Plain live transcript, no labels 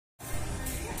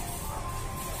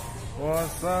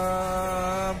What's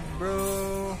up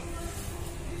bro?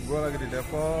 Gue lagi di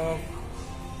Depok,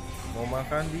 mau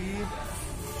makan di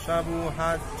shabu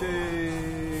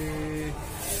hachi.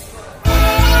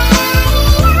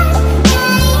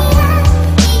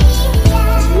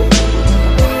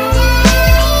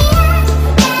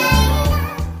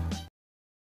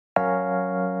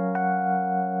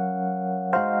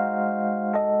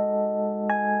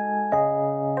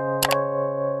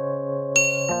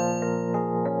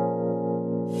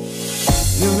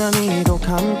 유난히도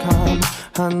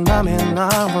캄캄한 밤에 나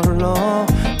홀로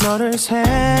너를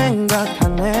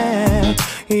생각하네.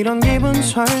 이런 기분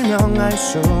설명할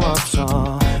수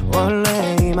없어.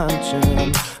 원래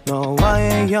이맘쯤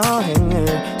너와의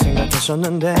여행을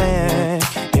생각했었는데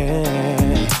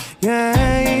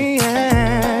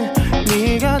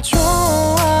네가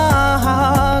좋아하던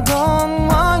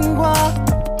와인과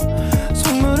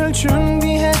선물을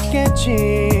준비했겠지.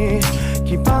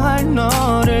 기뻐할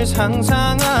너를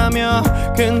상상하며,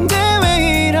 근데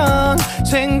왜 이런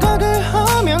생각을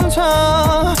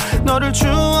하면서 너를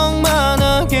추억만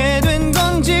하게 된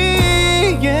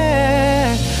건지.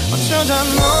 어쩌다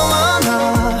너와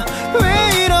나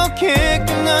왜 이렇게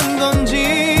끝난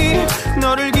건지.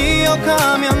 너를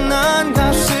기억하면 난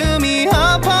가슴이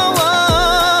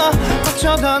아파와.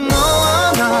 어쩌다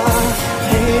너와 나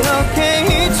이렇게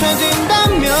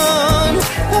잊혀진다면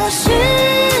다시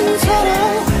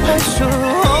할 수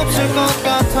없을 것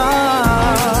같아.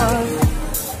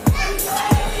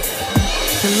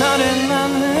 그날의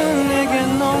나는 내게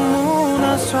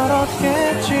너무나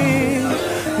서럽겠지.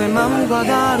 내 맘과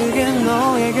다르게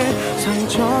너에게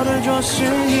상처를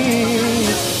줬으니.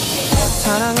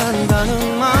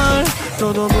 사랑한다는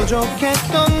말로도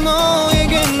부족했던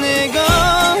너에게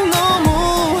내가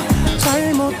너무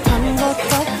잘못한 것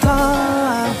같아.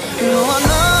 너와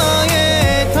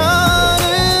나의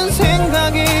다른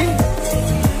생각이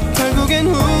결국엔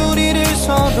우리를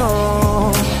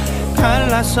서로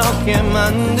갈라서게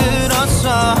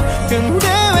만들었어. 근데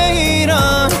왜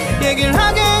이런 얘기를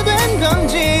하게 된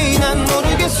건지 난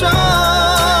모르겠어.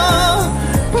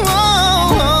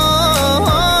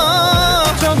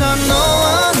 어쩌다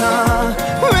너와 나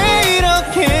왜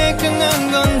이렇게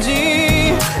끝난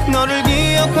건지. 너를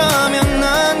기억하면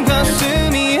난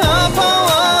가슴이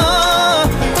아파와.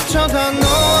 어쩌다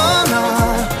너와 나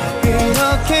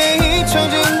이렇게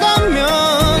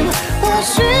잊혀진다면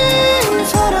다시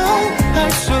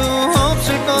사랑할 수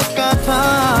없을 것 같아.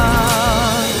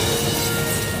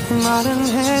 말은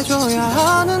해줘야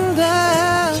하는데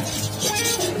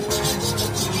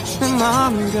내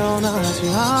마음은 변하지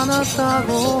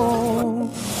않았다고.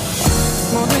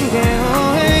 모든 게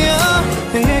오해야.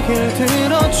 내 얘기를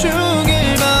들어주길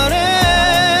바래.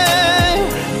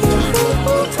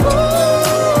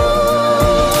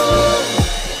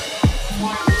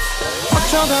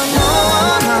 어쩌다 너와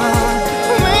나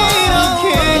왜 이렇게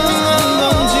끝난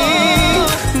건지.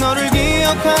 너를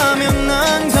기억하면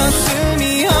난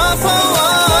가슴이 아파와.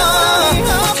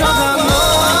 어쩌다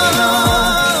너와 나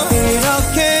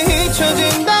이렇게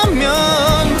잊혀진다면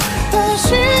다시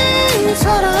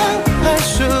사랑할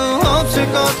수 없을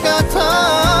것 같아.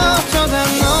 어쩌다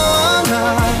너와 나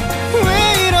왜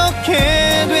이렇게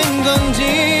된 건지.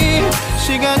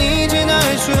 시간이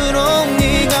지날수록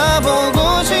네가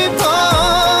보고 싶어.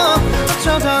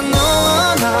 어쩌다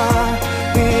너와 나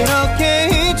이렇게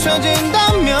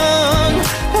잊혀진다면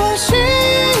다시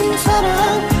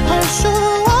사랑할 수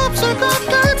없을 것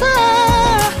같아.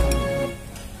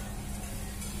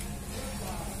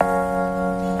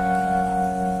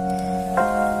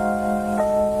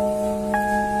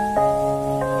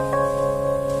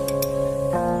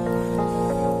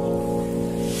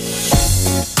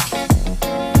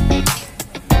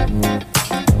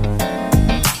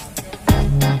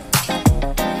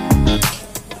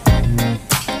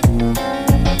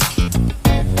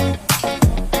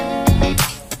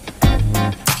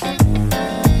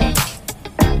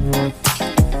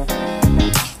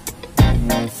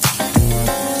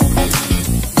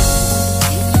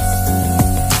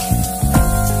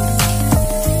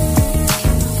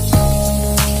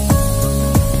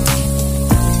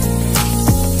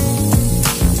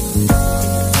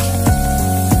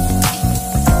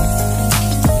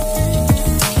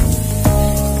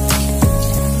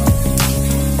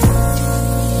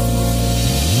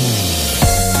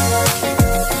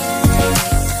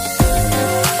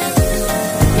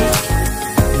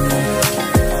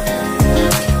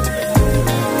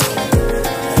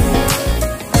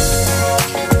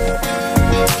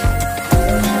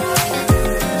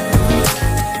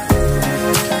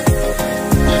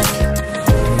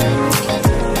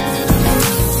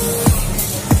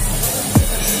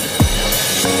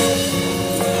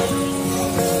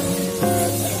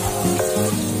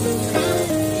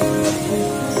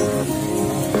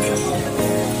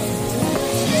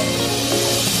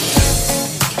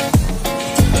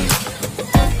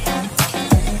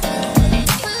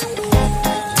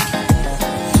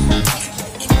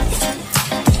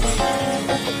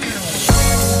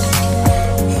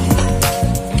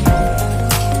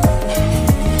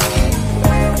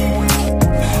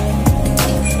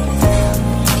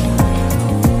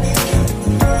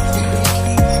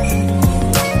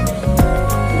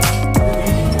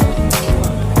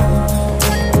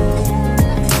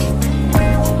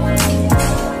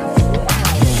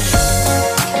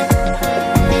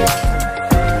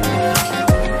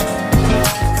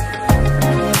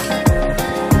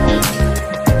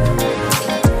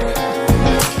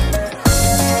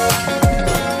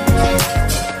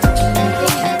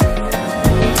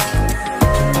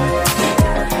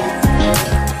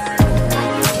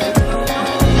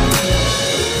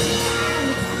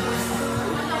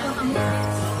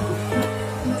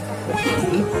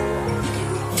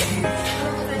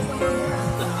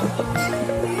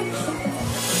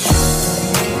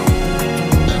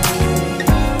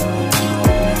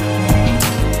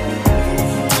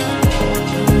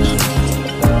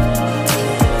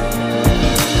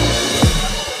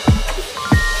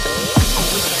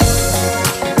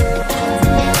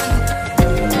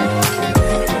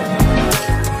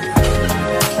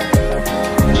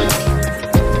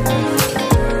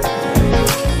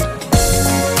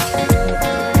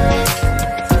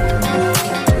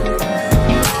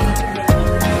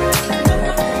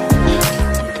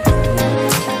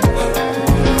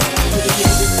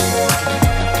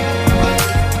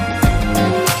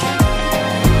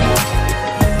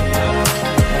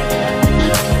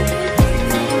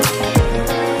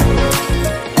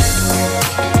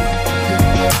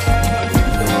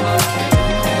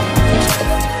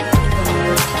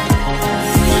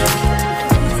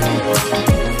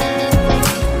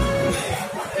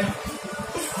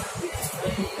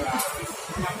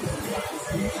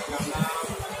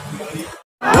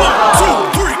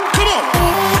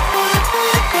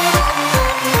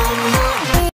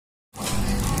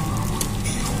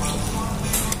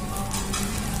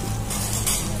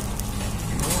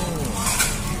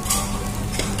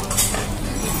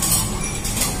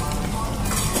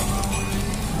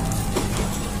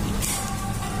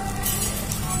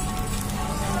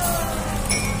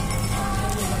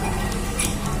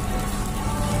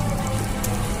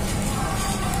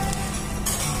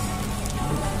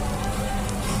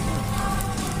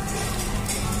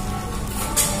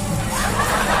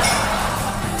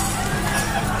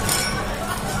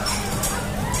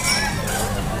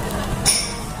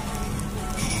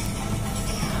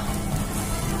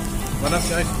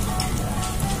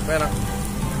 Enak.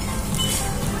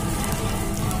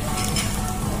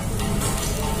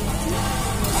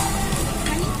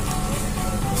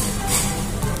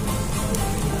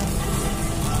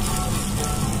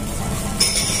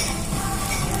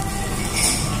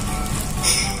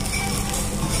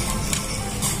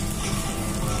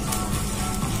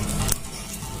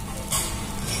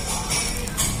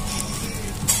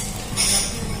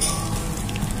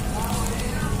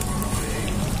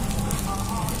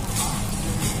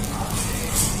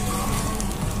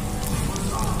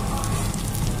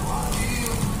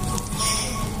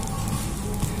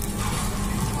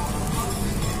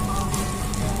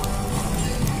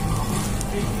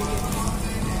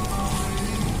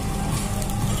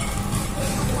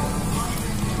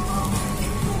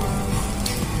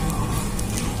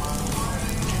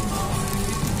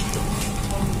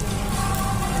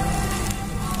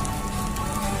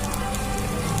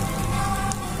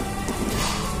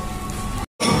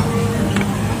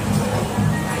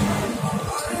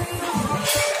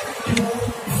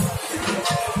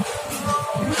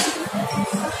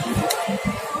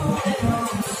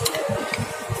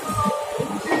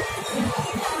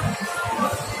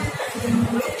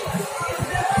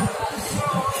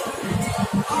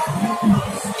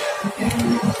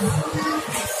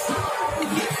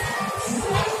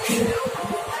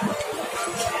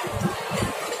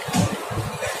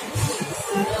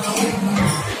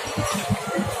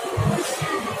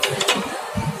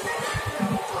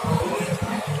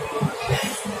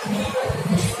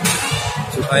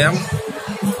 Ayam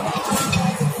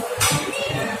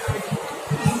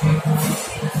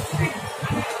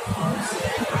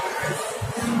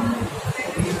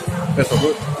so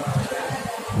good.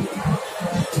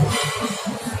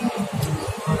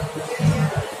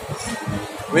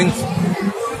 Wings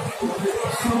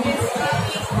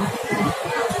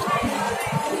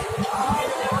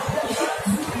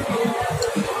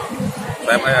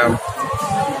ayam.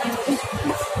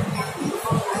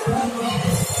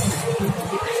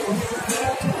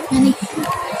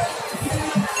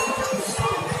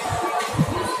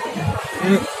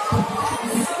 Ini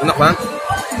enak banget.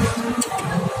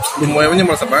 Bumbu ayamnya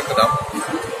meresap banget ke dalam.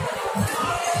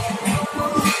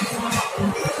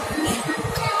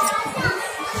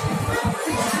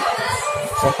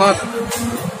 So hot.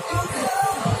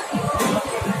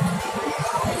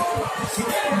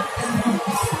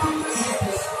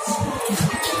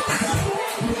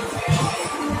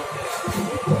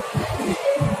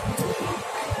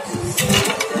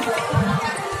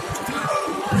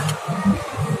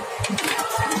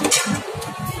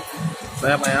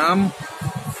 Sayap ayam,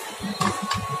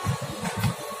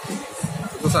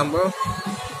 itu sambal,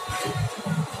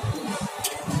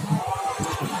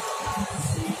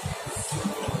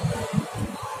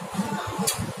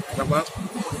 enak banget.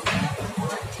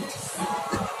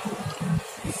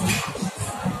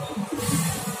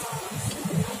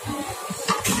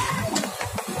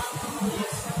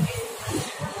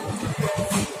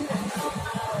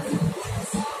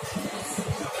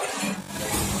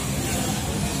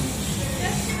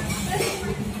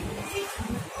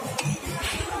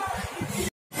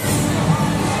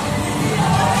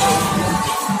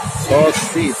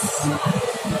 Sosis,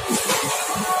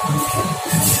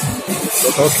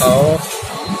 soto saus,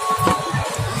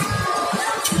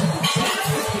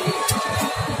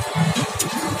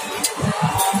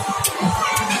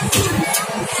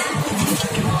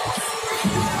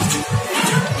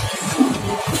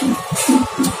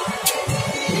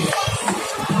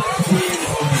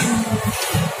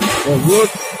 oh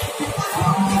good.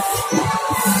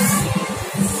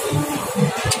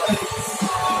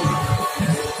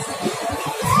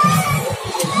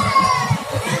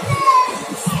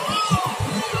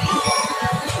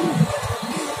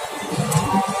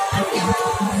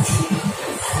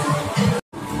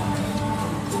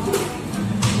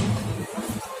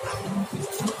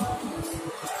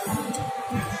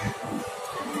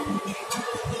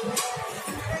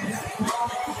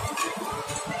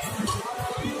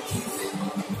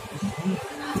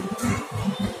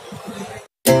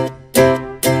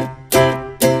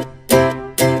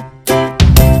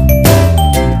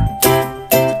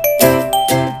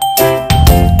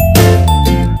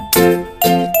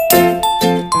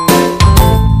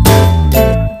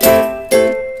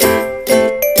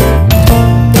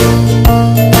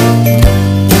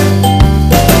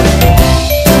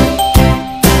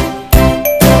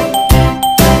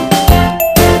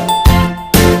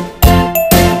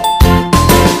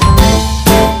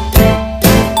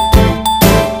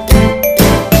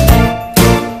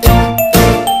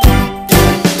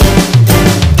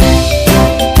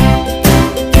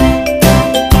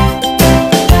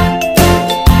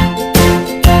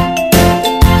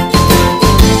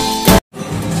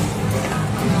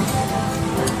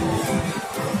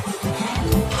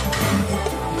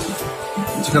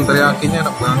 Chicken teriyakinya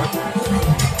enak banget.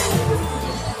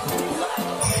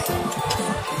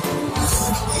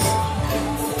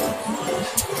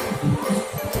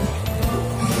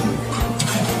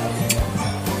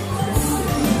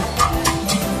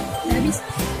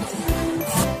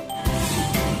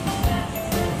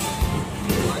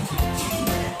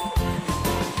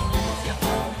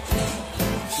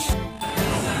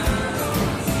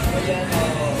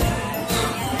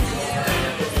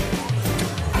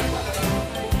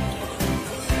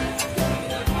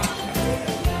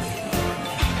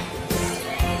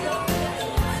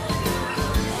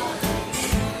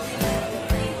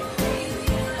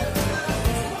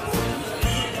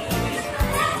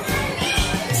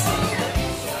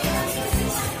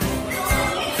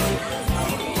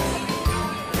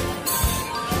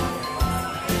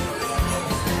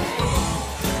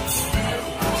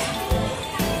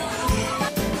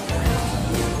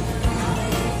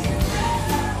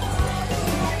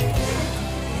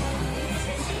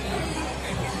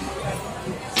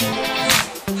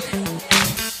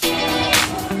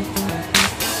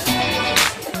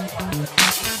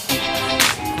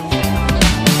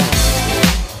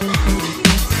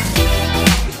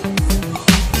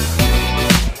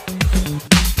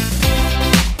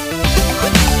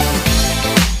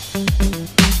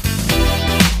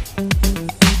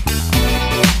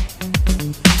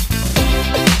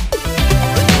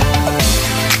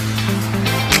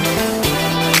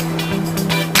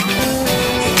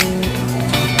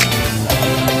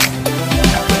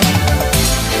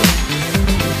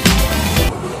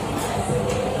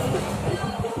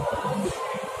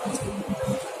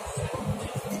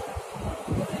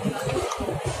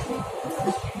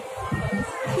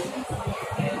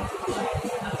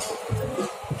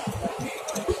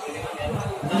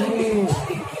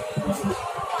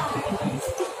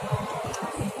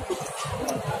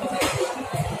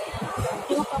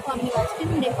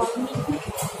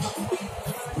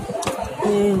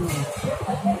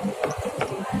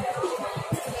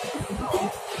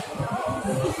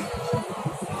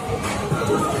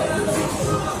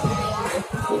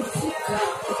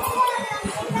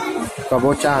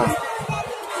 Kabocha.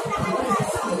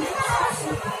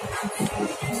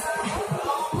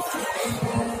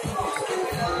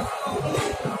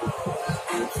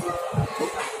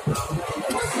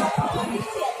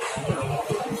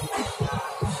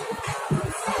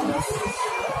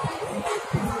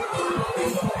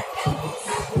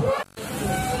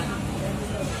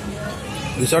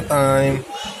 Dessert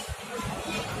time.